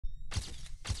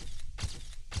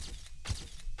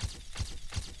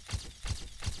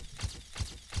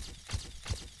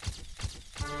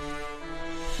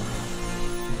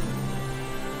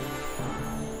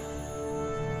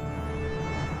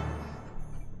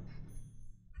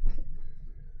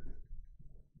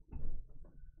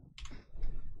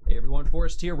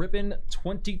Forest here, ripping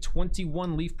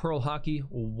 2021 Leaf Pearl Hockey,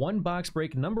 one box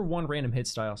break, number 1 random hit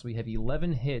style. So we have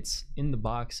 11 hits in the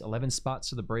box, 11 spots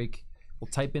to the break.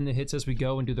 We'll type in the hits as we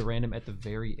go and do the random at the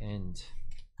very end.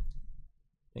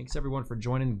 Thanks everyone for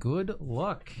joining. Good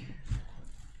luck.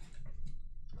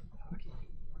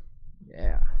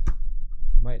 Yeah.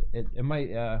 It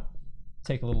might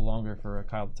take a little longer for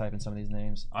Kyle to type in some of these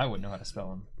names. I wouldn't know how to spell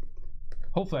them.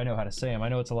 Hopefully I know how to say them. I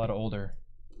know it's a lot of older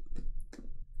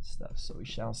stuff, so we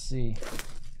shall see.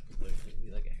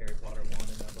 Like a Harry Potter wand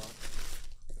in that box.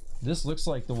 This looks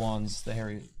like the wands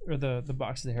the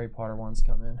boxes the Harry Potter ones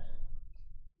come in.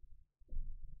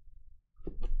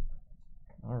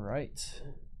 All right.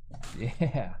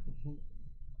 Yeah.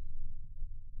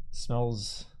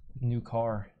 Smells like a new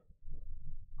car.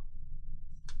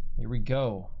 Here we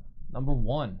go. Number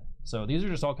 1. So these are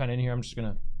just all kind of in here. I'm just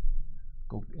gonna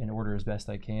go in order as best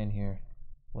I can here.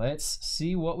 Let's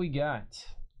see what we got.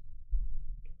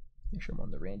 Make sure I'm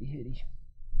on the Randy Hitty.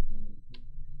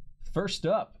 First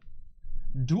up,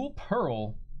 Dual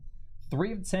Pearl,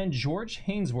 3 of 10, George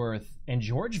Hainsworth and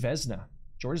George Vezina.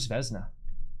 George Vezina.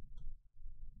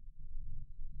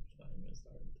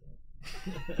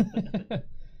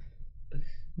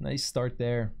 Nice start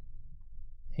there.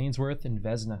 Hainsworth and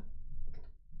Vezina.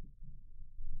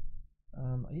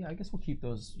 Yeah, I guess we'll keep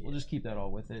those. We'll just keep that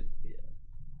all with it. Yeah.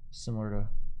 Similar to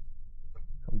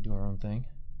how we do our own thing.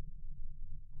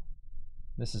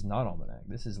 This is not Almanac.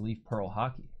 This is Leaf Pearl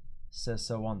Hockey. Says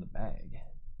so on the bag.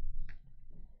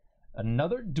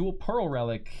 Another Dual Pearl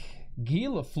relic. Guy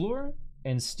Lafleur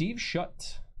and Steve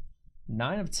Shutt.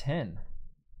 9 of 10.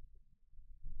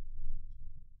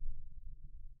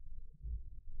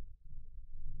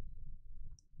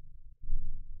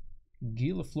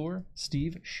 Guy Lafleur,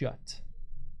 Steve Shutt.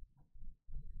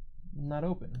 Not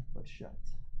open, but shut.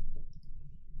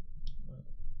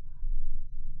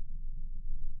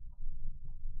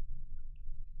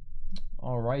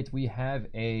 All right, we have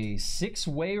a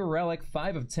 6-way relic,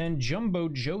 5 of 10, Jumbo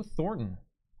Joe Thornton.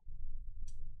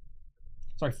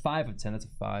 Sorry, 5 of 10, that's a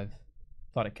 5.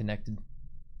 Thought it connected.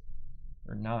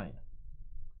 Or 9.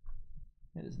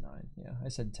 It is 9, yeah, I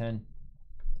said 10.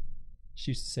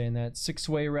 She used to saying that.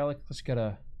 6-way relic, let's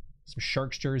got some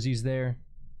Sharks jerseys there.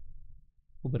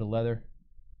 A little bit of leather.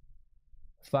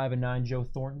 5 and 9, Joe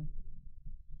Thornton.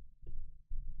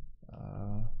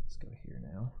 Let's go here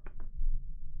now.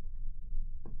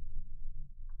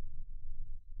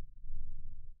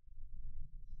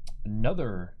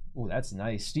 Another, oh, that's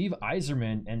nice. Steve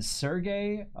Yzerman and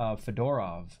Sergei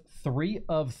Fedorov. 3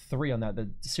 of 3 on that. The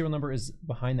serial number is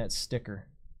behind that sticker.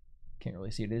 Can't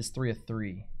really see it. It is 3 of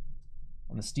 3.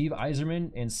 On the Steve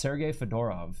Yzerman and Sergei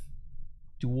Fedorov.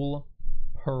 Dual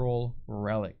Pearl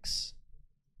relics.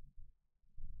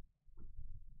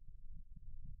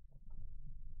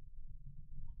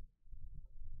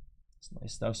 It's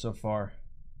nice stuff so far.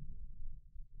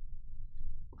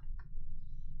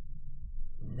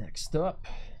 Next up,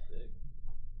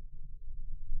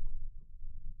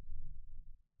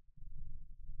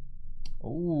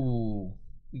 oh,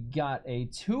 we got a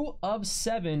 2 of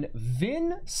 7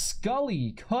 Vin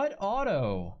Scully cut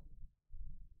auto.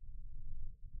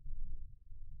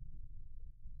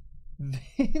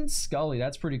 Vin Scully,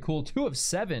 that's pretty cool. 2 of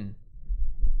 7.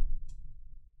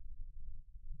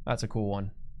 That's a cool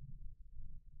one.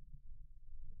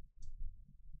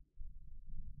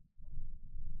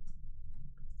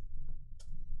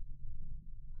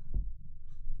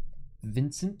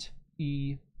 Vincent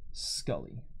E.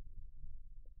 Scully.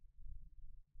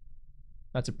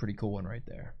 That's a pretty cool one right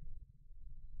there.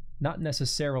 Not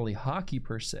necessarily hockey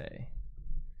per se.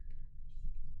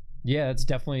 Yeah, it's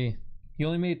definitely... He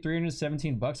only made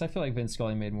 $317. I feel like Vince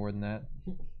Scully made more than that.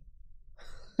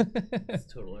 That's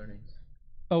total earnings.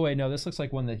 Oh wait, no, this looks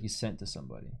like one that he sent to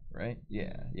somebody, right?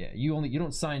 Yeah, yeah. You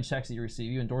don't sign checks that you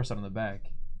receive. You endorse it on the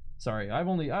back. Sorry, I've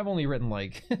only written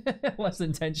like less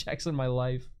than 10 checks in my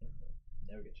life.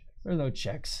 Never get checks. There's no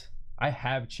checks. I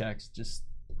have checks, just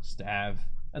to have.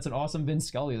 That's an awesome Vin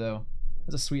Scully though.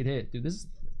 That's a sweet hit, dude.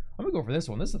 I'm gonna go for this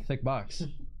one. This is a thick box.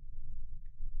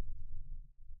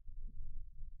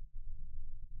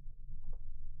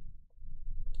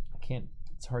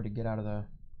 It's hard to get out of the...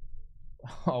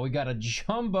 Oh, we got a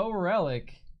jumbo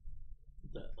relic.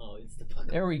 It's the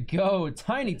buckle. There we go.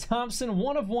 Tiny Thompson,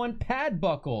 1 of 1 pad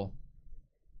buckle.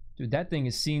 Dude, that thing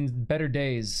has seen better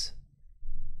days.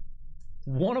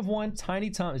 1 of 1 Tiny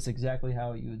Thompson. It's exactly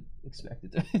how you would expect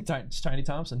it. It's Tiny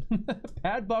Thompson.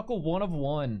 Pad buckle, 1 of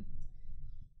 1.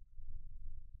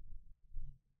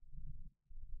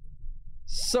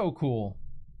 So cool.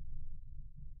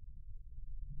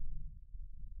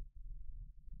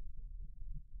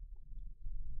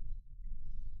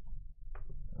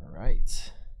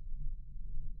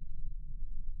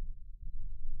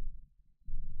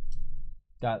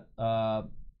 Got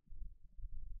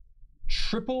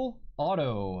triple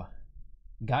auto.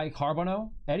 Guy Carbono,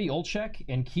 Eddie Olczyk,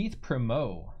 and Keith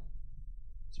Primo.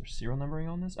 Is there serial numbering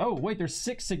on this? Oh, wait, there's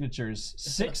 6 signatures.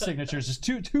 6 signatures.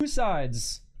 There's two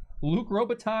sides. Luke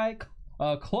Robitaille,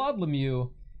 Claude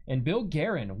Lemieux, and Bill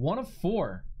Guerin. 1 of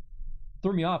 4.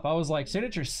 Threw me off. I was like,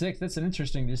 signature 6. That's an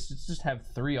interesting. Just have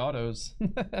 3 autos.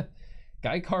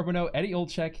 Guy Carbono, Eddie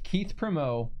Olczyk, Keith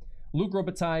Primo, Luke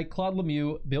Robitaille, Claude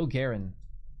Lemieux, Bill Guerin.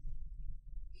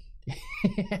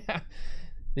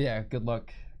 Yeah, good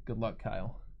luck. Good luck,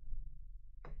 Kyle.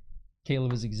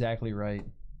 Caleb is exactly right.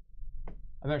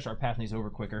 I better start passing these over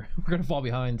quicker. We're gonna fall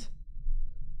behind.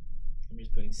 I'm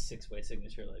just putting 6-way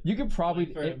signature. Like you could probably,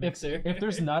 for a mixer. if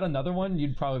there's not another one,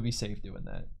 you'd probably be safe doing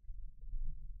that.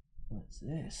 What's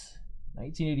this?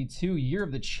 1982 Year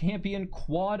of the Champion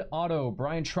Quad Auto.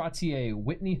 Brian Trottier,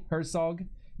 Whitney Herzog,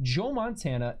 Joe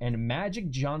Montana, and Magic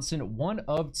Johnson. 1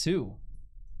 of 2.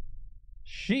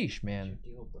 Sheesh, man.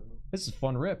 Deal, bro. This is a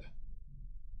fun rip.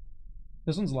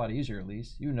 This one's a lot easier, at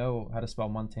least. You know how to spell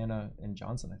Montana and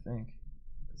Johnson, I think.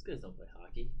 Those guys don't play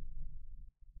hockey.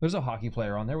 There's a hockey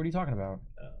player on there. What are you talking about?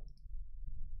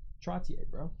 Trottier,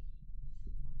 bro.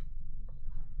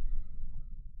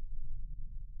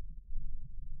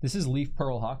 This is Leaf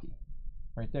Pearl hockey.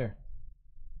 Right there.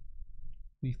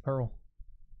 Leaf Pearl.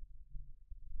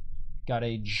 Got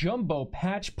a jumbo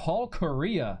patch, Paul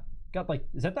Correa. Got like,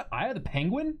 is that the eye of the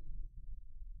penguin?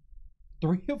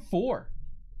 3 of 4.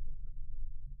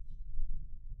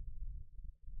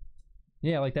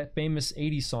 Yeah, like that famous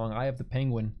 80s song, Eye of the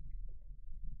Penguin.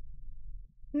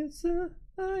 It's the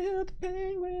eye of the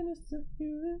penguin. It's the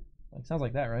like, sounds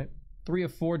like that, right? 3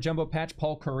 of 4 jumbo patch,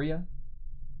 Paul Correa.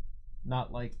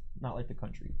 Not like the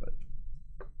country, but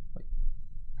like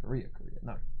Korea,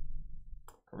 not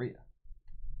Korea.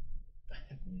 I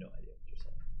have no idea what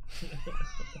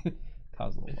you're saying.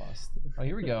 Cause a little lost. Oh,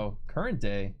 here we go. Current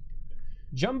day.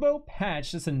 Jumbo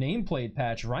patch. That's a nameplate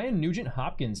patch. Ryan Nugent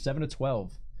Hopkins, 7 of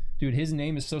 12. Dude, his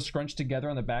name is so scrunched together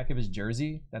on the back of his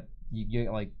jersey that you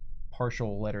get like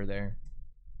partial letter there.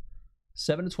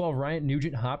 7 of 12 Ryan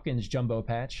Nugent Hopkins jumbo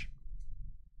patch.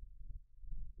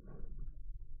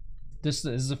 This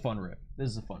is a fun rip. This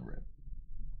is a fun rip.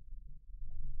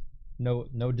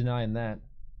 No denying that.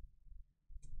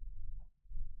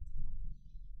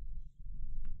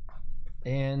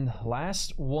 And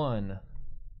last one.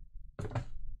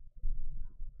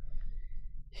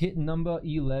 Hit number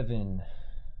 11.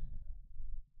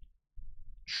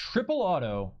 Triple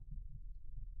auto.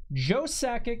 Joe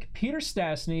Sakic, Peter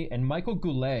Stastny, and Michael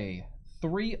Goulet.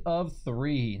 3 of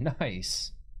 3.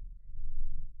 Nice.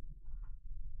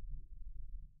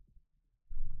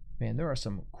 Man, there are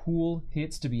some cool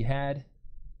hits to be had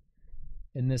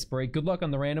in this break. Good luck on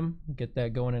the random. We'll get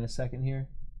that going in a second here.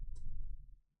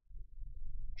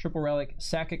 Triple relic,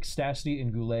 Sakic, Stastny,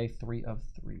 and Goulet. 3 of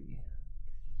 3.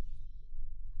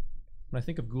 When I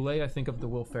think of Goulet, I think of the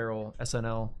Will Ferrell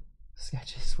SNL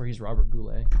sketches where he's Robert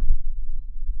Goulet.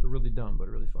 They're really dumb, but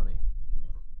really funny.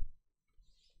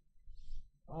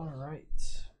 All right.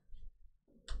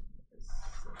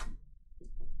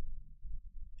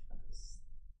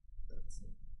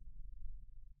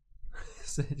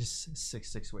 Just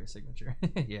six-way signature.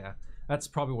 Yeah, that's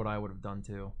probably what I would have done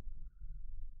too.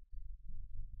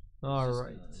 All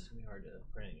right. It's gonna be hard to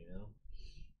print, you know.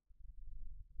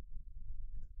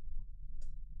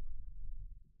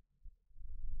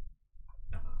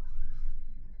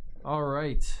 All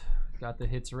right, got the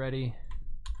hits ready.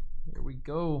 Here we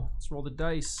go. Let's roll the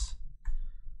dice.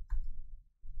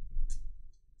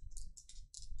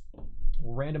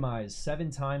 We'll randomize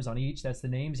 7 times on each. That's the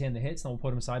names and the hits, and we'll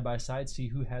put them side by side, see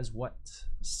who has what.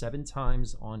 7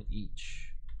 times on each.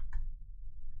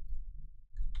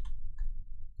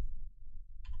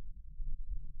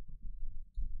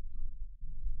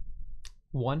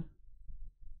 One,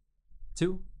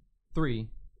 2, 3,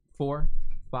 4,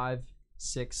 5,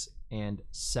 6, and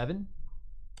 7.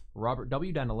 Robert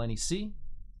W down to Lenny C.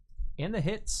 And the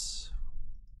hits.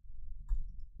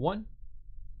 1,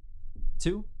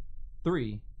 2,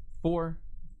 3, 4,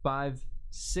 5,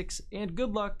 6, and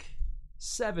good luck.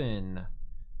 7.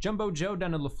 Jumbo Joe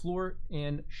down to LaFleur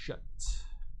and Shut.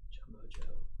 Jumbo Joe.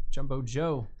 Jumbo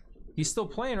Joe. He's still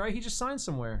playing, right? He just signed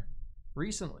somewhere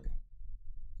recently.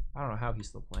 I don't know how he's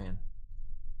still playing.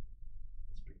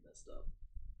 It's pretty messed up.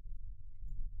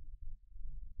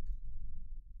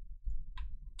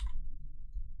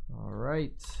 All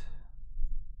right.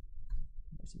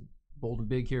 Nice and bold and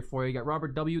big here for you. You got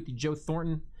Robert W with the Joe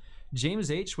Thornton.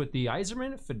 James H with the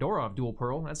Yzerman Fedorov dual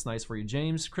pearl. That's nice for you,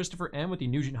 James. Christopher M with the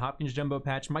Nugent Hopkins jumbo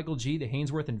patch. Michael G, the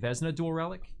Hainsworth and Vezina dual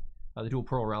relic. the dual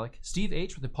pearl relic. Steve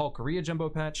H with the Paul Correa jumbo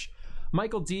patch.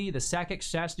 Michael D, the Sakic,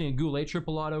 Chastity, and Goulet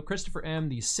triple auto. Christopher M,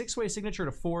 the 6-way signature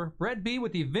to 4. Brett B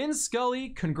with the Vin Scully.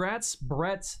 Congrats,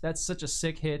 Brett. That's such a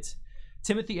sick hit.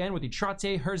 Timothy N with the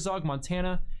Trotte, Herzog,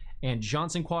 Montana, and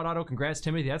Johnson quad auto. Congrats,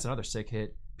 Timothy. That's another sick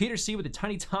hit. Peter C with the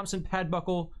Tiny Thompson pad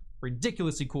buckle.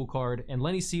 Ridiculously cool card. And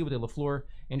Lenny C with a LaFleur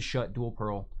and Shutt dual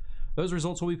pearl. Those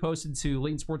results will be posted to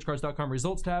LaytonSportsCards.com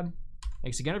results tab.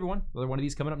 Thanks again, everyone. Another one of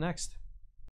these coming up next.